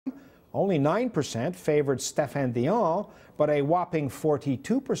Only 9% favored Stéphane Dion, but a whopping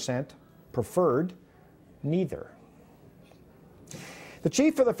 42% preferred neither. The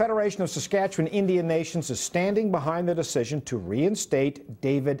chief of the Federation of Saskatchewan Indian Nations is standing behind the decision to reinstate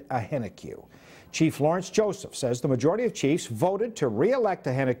David Ahenekyu. Chief Lawrence Joseph says the majority of chiefs voted to re-elect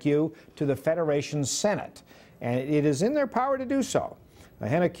Ahenekyu to the Federation's Senate, and it is in their power to do so.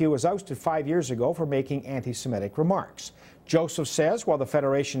 Ahenekyu was ousted 5 years ago for making anti-Semitic remarks. Joseph says while the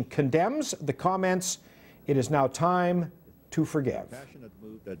Federation condemns the comments, it is now time to forgive. The passionate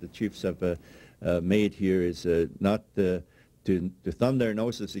move that the chiefs have made here is not to thumb their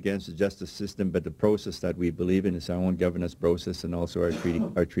noses against the justice system, but the process that we believe in is our own governance process and also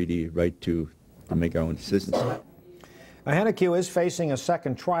our treaty right to make our own decisions. Ahenekyu is facing a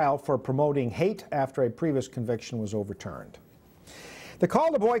second trial for promoting hate after a previous conviction was overturned. The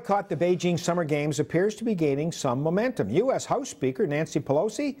call to boycott the Beijing Summer Games appears to be gaining some momentum. U.S. House Speaker Nancy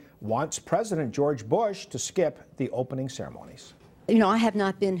Pelosi wants President George Bush to skip the opening ceremonies. You know, I have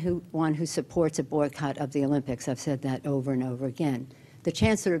not been one who supports a boycott of the Olympics. I've said that over and over again. The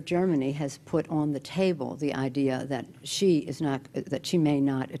Chancellor of Germany has put on the table the idea that she may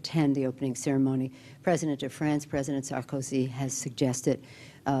not attend the opening ceremony. President of France, President Sarkozy, has suggested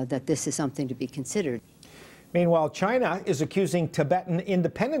that this is something to be considered. Meanwhile, China is accusing Tibetan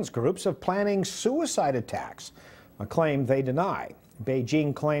independence groups of planning suicide attacks, a claim they deny.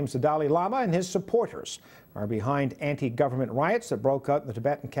 Beijing claims the Dalai Lama and his supporters are behind anti-government riots that broke out in the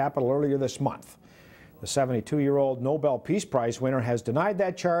Tibetan capital earlier this month. The 72-year-old Nobel Peace Prize winner has denied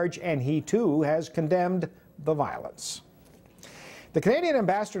that charge, and he too has condemned the violence. The Canadian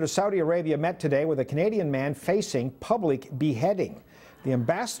ambassador to Saudi Arabia met today with a Canadian man facing public beheading. The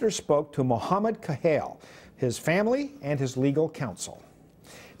ambassador spoke to Mohammed Kohail, his family, and his legal counsel.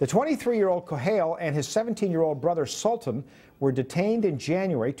 The 23-year-old Kohail and his 17-year-old brother Sultan were detained in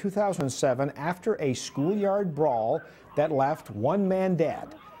January 2007 after a schoolyard brawl that left one man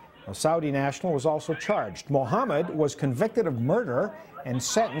dead. A Saudi national was also charged. Mohammed was convicted of murder and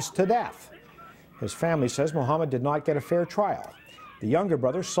sentenced to death. His family says Mohammed did not get a fair trial. The younger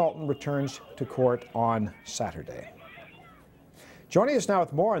brother, Sultan, returns to court on Saturday. Joining us now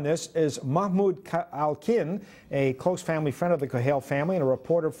with more on this is Mahmoud Alkin, a close family friend of the Kohail family and a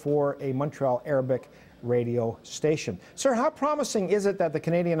reporter for a Montreal Arabic radio station. Sir, how promising is it that the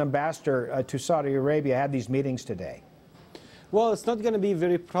Canadian ambassador to Saudi Arabia had these meetings today? Well, it's not going to be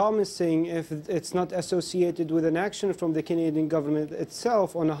very promising if it's not associated with an action from the Canadian government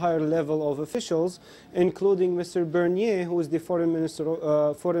itself on a higher level of officials, including Mr. Bernier, who is the Foreign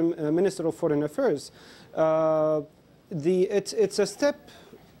Minister of Foreign Affairs. It's a step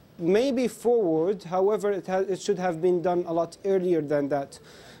maybe forward, however, it should have been done a lot earlier than that.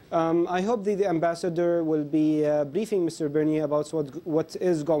 I hope the ambassador will be briefing Mr. Bernier about what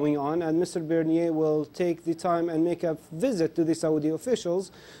is going on, and Mr. Bernier will take the time and make a visit to the Saudi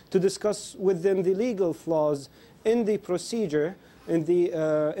officials to discuss with them the legal flaws in the procedure, done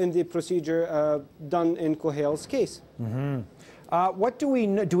in Kohail's case. What do we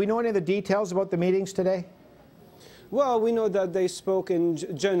know? Do we know any of the details about the meetings today? Well, we know that they spoke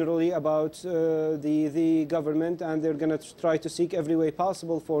generally about the government, and they're going to try to seek every way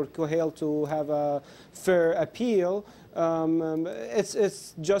possible for Kohail to have a fair appeal.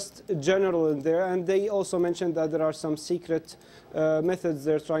 It's just general in there, and they also mentioned that there are some secret methods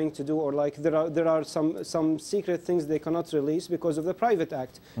they're trying to do, or like there are some secret things they cannot release because of the Private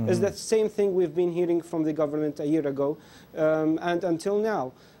Act. It's the same thing we've been hearing from the government a year ago, and until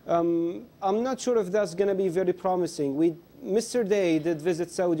now. I'm not sure if that's going to be very promising. Mr. Day did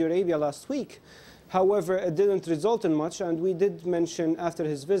visit Saudi Arabia last week. However, it didn't result in much, and we did mention after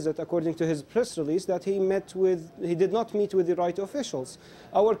his visit, according to his press release, that he did not meet with the right officials.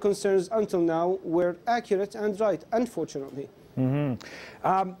 Our concerns until now were accurate and right, unfortunately.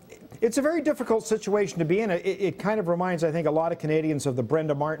 It's a very difficult situation to be in. It kind of reminds, I think, a lot of Canadians of the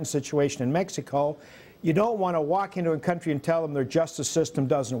Brenda Martin situation in Mexico. You don't want to walk into a country and tell them their justice system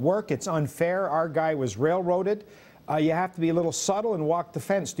doesn't work. It's unfair. Our guy was railroaded. You have to be a little subtle and walk the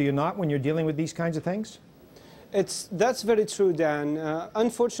fence, do you not, when you're dealing with these kinds of things? That's very true, Dan.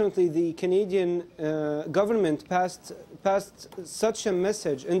 Unfortunately, the Canadian government passed such a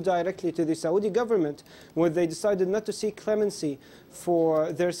message indirectly to the Saudi government, where they decided not to seek clemency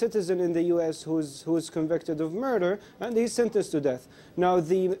for their citizen in the U.S. who's convicted of murder, and he's sentenced to death. Now,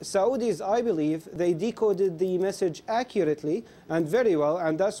 the Saudis, I believe, they decoded the message accurately and very well,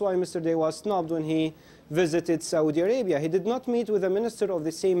 and that's why Mr. Day was snubbed when he visited Saudi Arabia. He did not meet with a minister of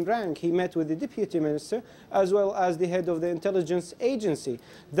the same rank. He met with the deputy minister as well as the head of the intelligence agency.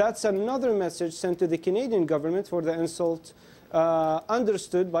 That's another message sent to the Canadian government for the insult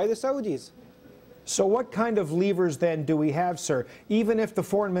understood by the Saudis. So what kind of levers then do we have, sir? Even if the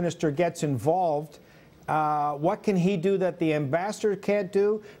foreign minister gets involved, what can he do that the ambassador can't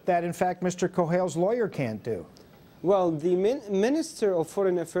do, that in fact Mr. Kohail's lawyer can't do? Well, the Minister of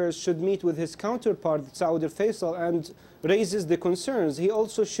Foreign Affairs should meet with his counterpart, Saudi Faisal, and raises the concerns. He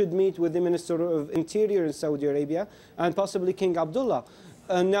also should meet with the Minister of Interior in Saudi Arabia and possibly King Abdullah.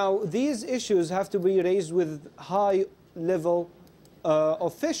 Now, these issues have to be raised with high-level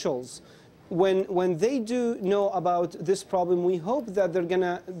officials. When they do know about this problem, we hope that they're going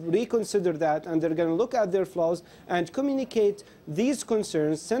to reconsider that and they're going to look at their flaws and communicate these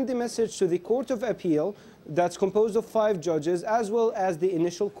concerns, send the message to the Court of Appeal that's composed of 5 judges, as well as the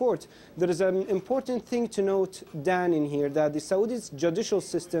initial court. There is an important thing to note, Dan, in here, that the Saudi's judicial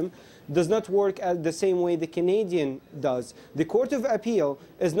system does not work the same way the Canadian does. The Court of Appeal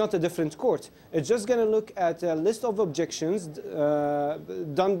is not a different court. It's just going to look at a list of objections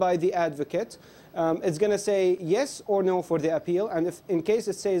done by the advocate. It's going to say yes or no for the appeal, and if in case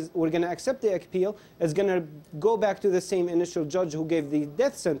it says we're going to accept the appeal, it's going to go back to the same initial judge who gave the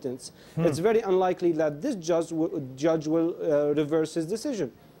death sentence. It's very unlikely that this judge will reverse his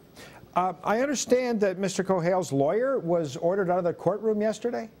decision. I understand that Mr. Kohail's lawyer was ordered out of the courtroom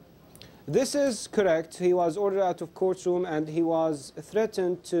yesterday? This is correct. He was ordered out of courtroom and he was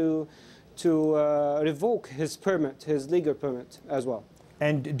threatened to revoke his permit, his legal permit as well.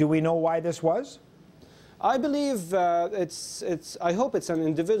 And do we know why this was? I believe I hope it's an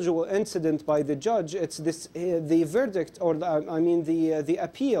individual incident by the judge. It's this, the verdict, or I mean the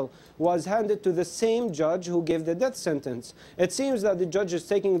appeal was handed to the same judge who gave the death sentence. It seems that the judge is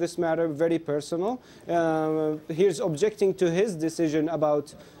taking this matter very personal. He's objecting to his decision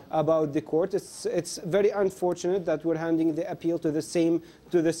about the court. It's very unfortunate that we're handing the appeal to the same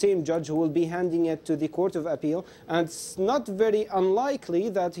judge who will be handing it to the Court of Appeal, and it's not very unlikely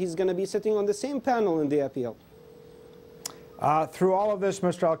that he's going to be sitting on the same panel in the appeal. Through all of this,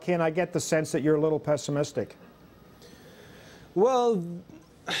 Mr. Al-Kin, I get the sense that you're a little pessimistic. Well,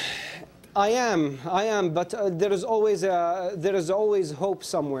 I am, but there is always hope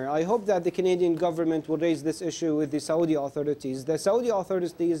somewhere. I hope that the Canadian government will raise this issue with the Saudi authorities. The Saudi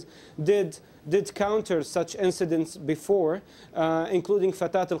authorities did counter such incidents before, including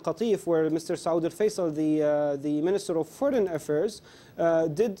Fatat al-Qatif, where Mr. Saud al-Faisal, the Minister of Foreign Affairs,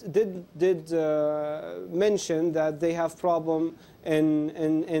 did mention that they have problem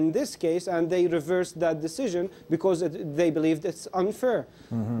in this case, and they reversed that decision because they believed it's unfair.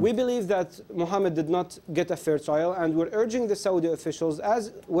 We believe that Mohammed did not get a fair trial, and we're urging the Saudi officials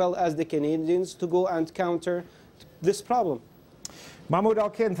as well as the Canadians to go and counter this problem. Mahmoud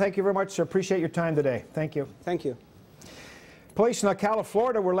Al-Kin, thank you very much, sir. Appreciate your time today. Thank you. Thank you. Police in Ocala,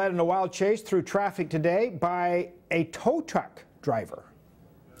 Florida were led in a wild chase through traffic today by a tow truck driver.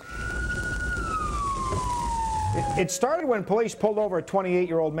 It started when police pulled over a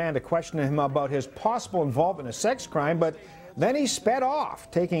 28-year-old man to question him about his possible involvement in a sex crime, but then he sped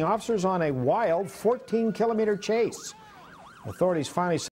off, taking officers on a wild 14-kilometer chase. Authorities finally